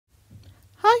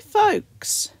Hi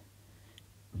folks,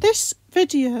 this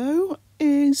video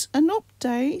is an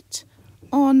update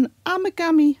on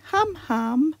Amagami Ham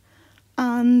Ham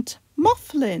and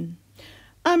Moflin.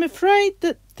 I'm afraid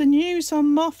that the news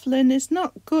on Moflin is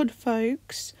not good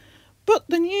folks, but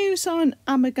the news on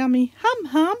Amagami Ham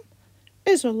Ham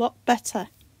is a lot better.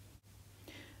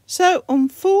 So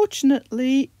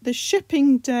unfortunately the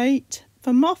shipping date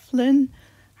for Moflin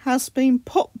has been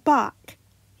put back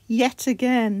yet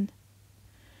again.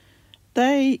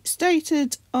 They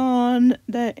stated on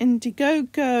their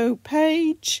Indiegogo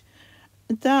page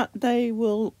that they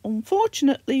will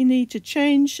unfortunately need to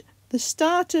change the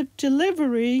start of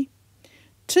delivery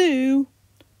to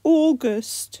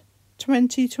August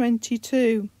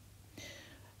 2022.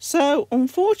 So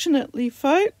unfortunately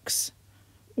folks,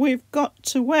 we've got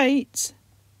to wait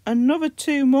another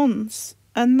 2 months,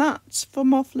 and that's for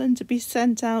Moflin to be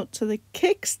sent out to the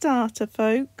Kickstarter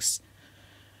folks.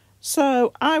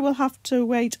 So I will have to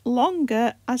wait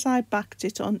longer as I backed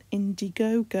it on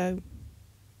Indiegogo.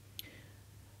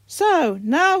 So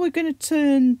now we're going to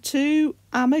turn to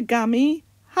Amagami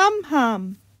Ham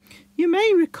Ham. You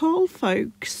may recall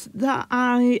folks that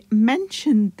I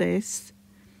mentioned this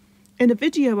in a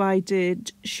video I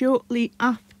did shortly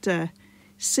after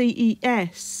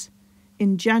CES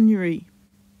in January.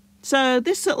 So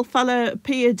this little fella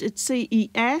appeared at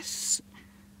CES,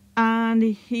 and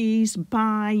he's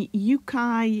by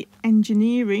Yukai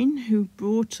Engineering, who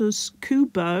brought us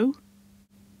Kubo.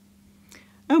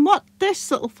 And what this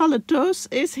little fella does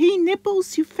is he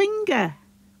nibbles your finger,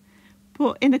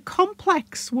 but in a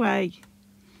complex way.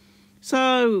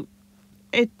 So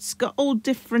it's got all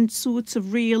different sorts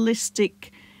of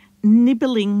realistic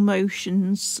nibbling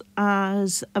motions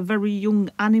as a very young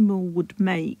animal would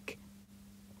make.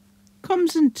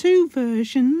 Comes in 2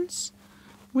 versions.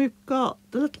 We've got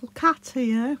the little cat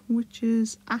here, which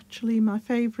is actually my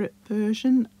favourite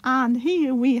version, and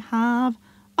here we have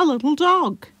a little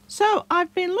dog. So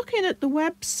I've been looking at the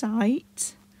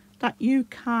website that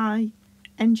Yukai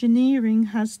Engineering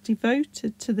has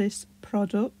devoted to this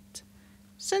product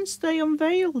since they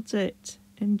unveiled it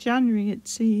in January at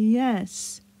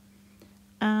CES.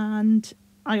 And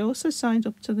I also signed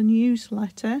up to the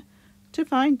newsletter to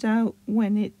find out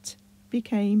when it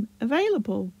became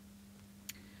available.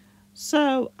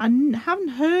 So I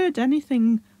haven't heard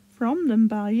anything from them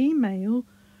by email,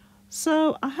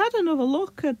 so I had another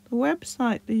look at the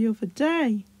website the other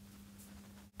day,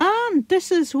 and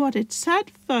this is what it said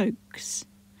folks.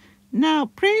 Now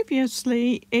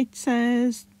previously it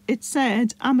said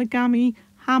Amagami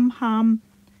Ham Ham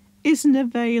isn't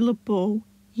available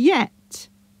yet.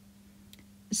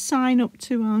 Sign up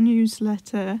to our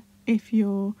newsletter if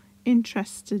you're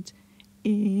interested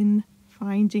in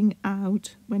finding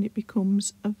out when it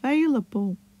becomes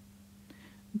available.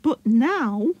 But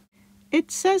now it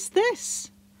says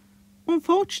this: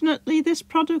 unfortunately this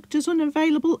product is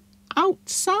unavailable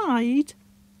outside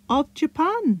of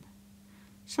Japan.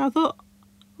 So I thought,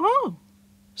 oh,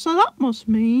 so that must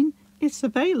mean it's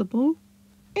available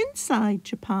inside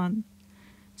Japan.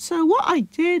 So what I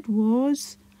did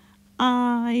was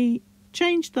I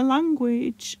changed the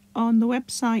language on the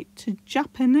website to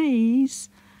Japanese,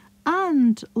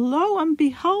 and lo and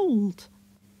behold,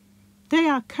 they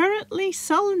are currently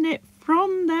selling it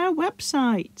from their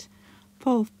website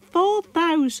for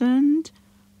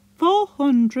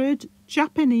 4,400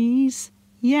 Japanese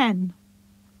yen.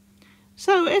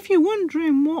 So if you're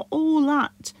wondering what all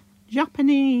that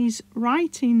Japanese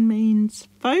writing means,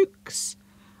 folks,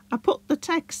 I put the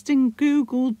text in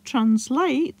Google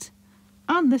Translate,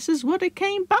 and this is what it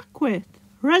came back with: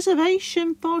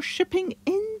 reservation for shipping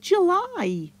in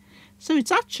July. So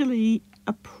it's actually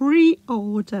a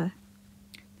pre-order.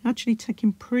 Actually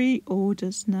taking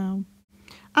pre-orders now.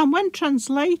 And when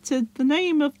translated, the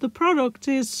name of the product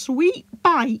is Sweet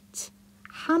Bite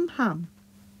Ham Ham.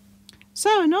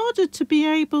 So in order to be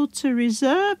able to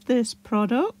reserve this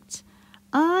product,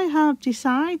 I have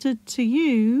decided to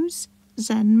use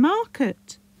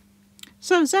Zenmarket.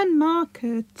 So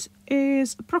Zenmarket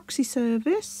is a proxy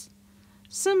service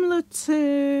similar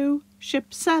to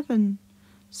Ship7.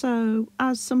 So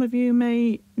as some of you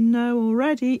may know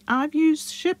already, I've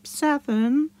used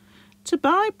Ship7 to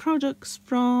buy products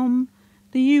from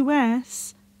the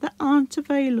US that aren't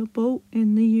available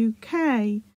in the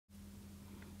UK.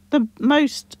 The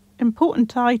most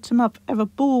important item I've ever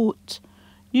bought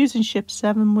using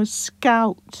Ship7 was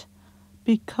Scout,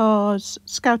 because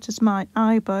Scout is my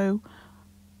IBO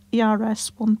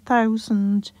ERS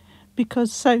 1000,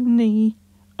 because Sony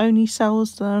only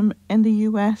sells them in the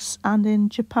US and in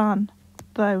Japan,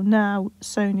 though now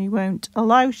Sony won't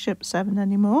allow Ship7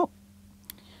 anymore.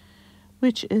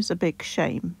 which is a big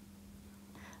shame.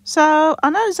 So I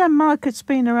know Zenmarket's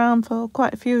been around for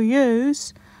quite a few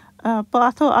years, but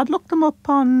I thought I'd look them up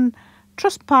on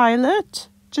Trustpilot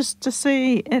just to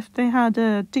see if they had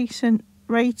a decent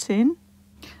rating.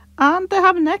 And they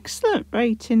have an excellent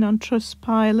rating on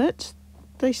Trustpilot.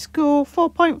 They score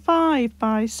 4.5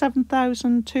 by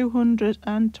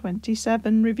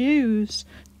 7,227 reviews.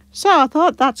 So I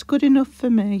thought that's good enough for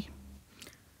me.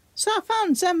 So I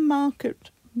found Zenmarket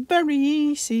very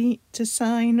easy to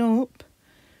sign up.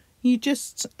 You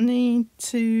just need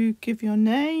to give your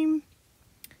name,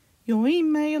 your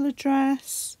email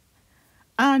address,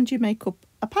 and you make up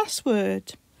a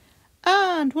password.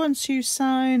 And once you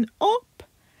sign up,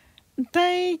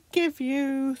 they give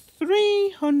you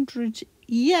 300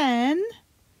 yen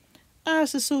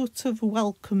as a sort of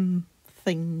welcome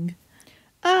thing.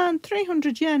 And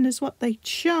 300 yen is what they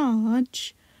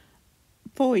charge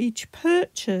for each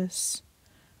purchase.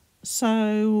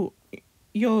 So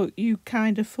you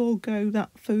kind of forego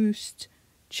that first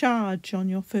charge on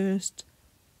your first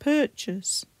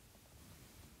purchase.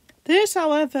 There's,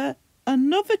 however,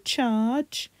 another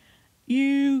charge.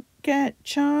 You get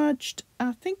charged,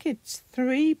 I think it's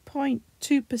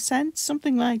 3.2%,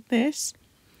 something like this,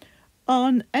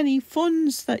 on any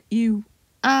funds that you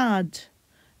add.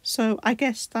 So I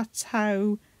guess that's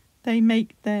how they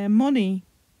make their money.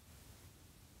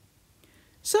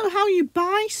 So how you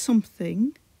buy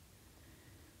something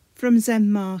from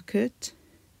Zenmarket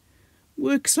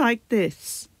works like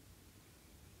this.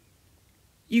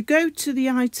 You go to the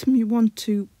item you want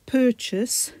to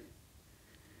purchase.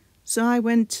 So I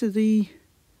went to the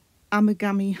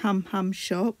Amagami Ham Ham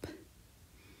shop.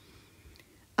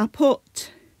 I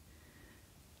put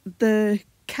the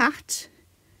cat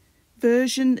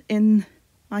version in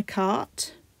my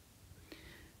cart,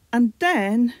 and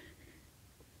then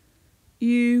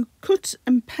you cut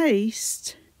and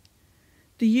paste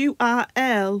the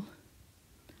URL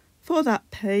for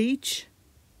that page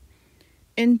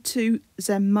into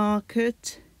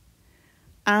Zenmarket,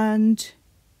 and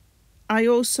I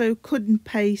also cut and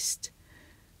paste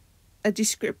a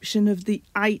description of the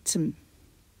item.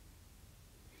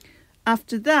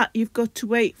 After that, you've got to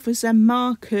wait for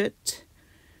Zenmarket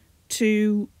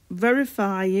to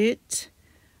verify it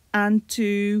and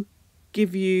to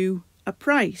give you a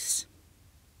price.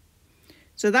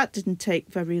 So that didn't take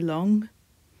very long.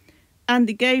 And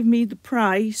they gave me the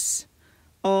price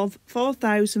of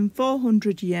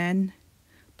 4,400 yen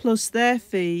plus their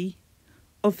fee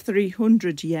of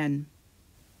 300 yen.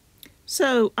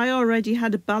 So I already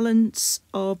had a balance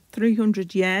of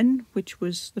 300 yen, which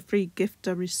was the free gift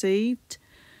I received.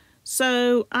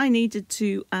 So I needed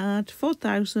to add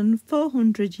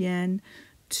 4,400 yen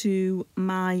to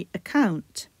my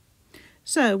account.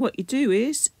 So what you do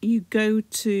is you go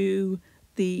to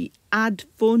the Add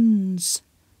Funds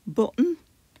button,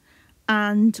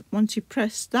 and once you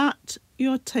press that,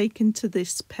 you're taken to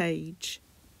this page.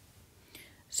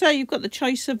 So you've got the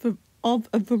choice of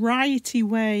a variety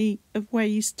of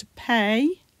ways to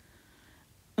pay,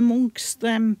 amongst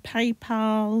them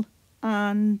PayPal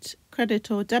and credit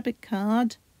or debit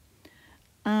card,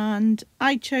 and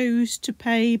I chose to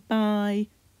pay by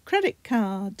credit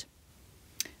card.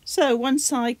 So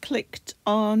once I clicked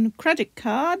on credit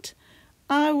card,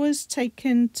 I was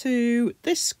taken to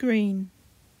this screen.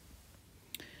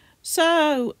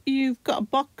 So you've got a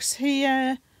box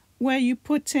here where you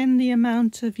put in the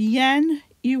amount of yen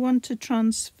you want to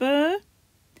transfer,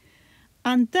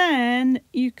 and then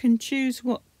you can choose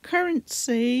what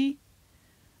currency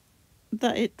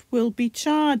that it will be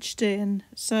charged in.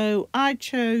 So I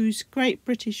chose Great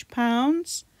British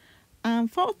Pounds,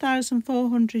 and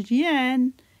 4,400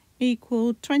 yen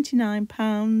equaled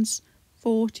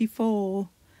 £29.44,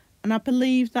 and I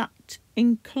believe that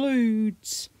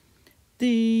includes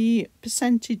the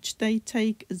percentage they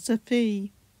take as a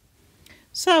fee.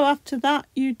 So after that,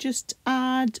 you just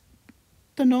add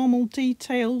the normal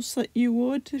details that you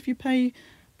would if you pay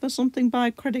for something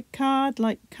by credit card,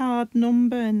 like card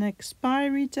number and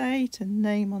expiry date and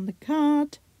name on the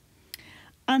card.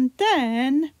 And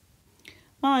then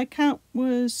my account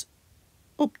was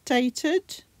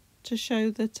updated to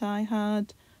show that I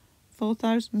had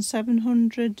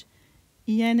 4,700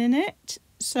 yen in it,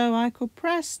 so I could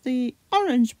press the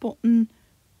orange button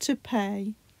to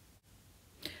pay.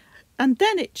 And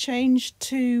then it changed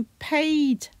to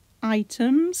paid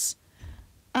items,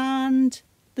 and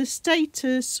the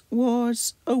status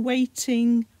was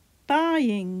awaiting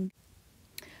buying.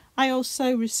 I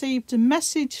also received a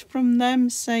message from them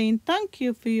saying, "Thank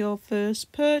you for your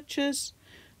first purchase.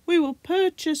 We will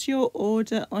purchase your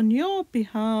order on your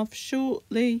behalf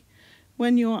shortly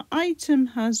when your item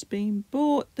has been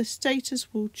bought, the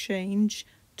status will change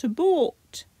to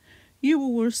bought. You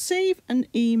will receive an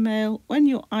email when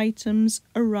your items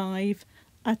arrive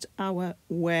at our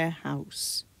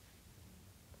warehouse.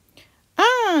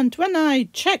 And when I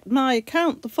checked my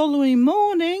account the following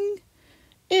morning,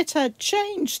 it had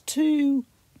changed to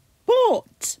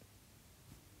bought.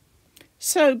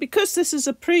 So because this is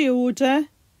a pre-order,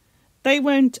 they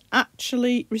won't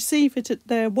actually receive it at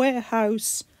their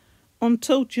warehouse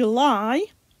until July.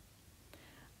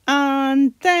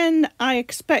 And then I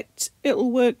expect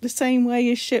it'll work the same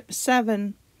way as Ship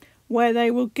 7, where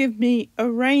they will give me a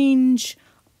range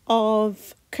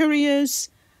of couriers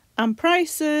and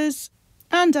prices,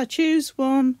 and I choose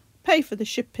one, pay for the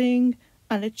shipping,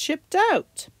 and it's shipped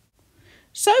out.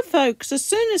 So folks, as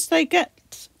soon as they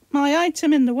get my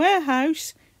item in the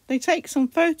warehouse, they take some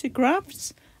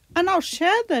photographs, and I'll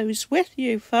share those with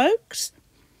you folks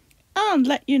and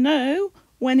let you know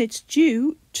when it's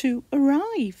due to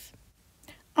arrive.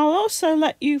 I'll also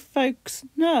let you folks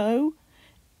know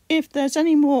if there's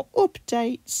any more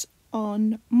updates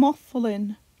on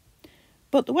Moflin.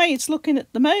 But the way it's looking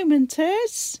at the moment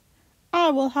is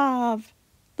I will have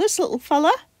this little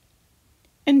fella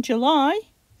in July,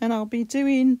 and I'll be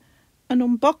doing an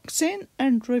unboxing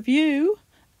and review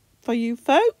for you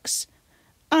folks,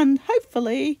 and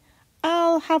hopefully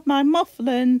I'll have my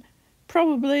Moflin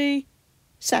probably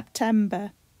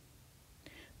September.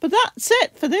 But that's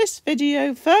it for this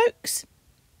video folks.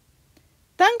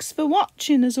 Thanks for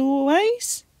watching as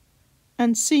always,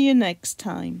 and see you next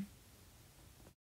time.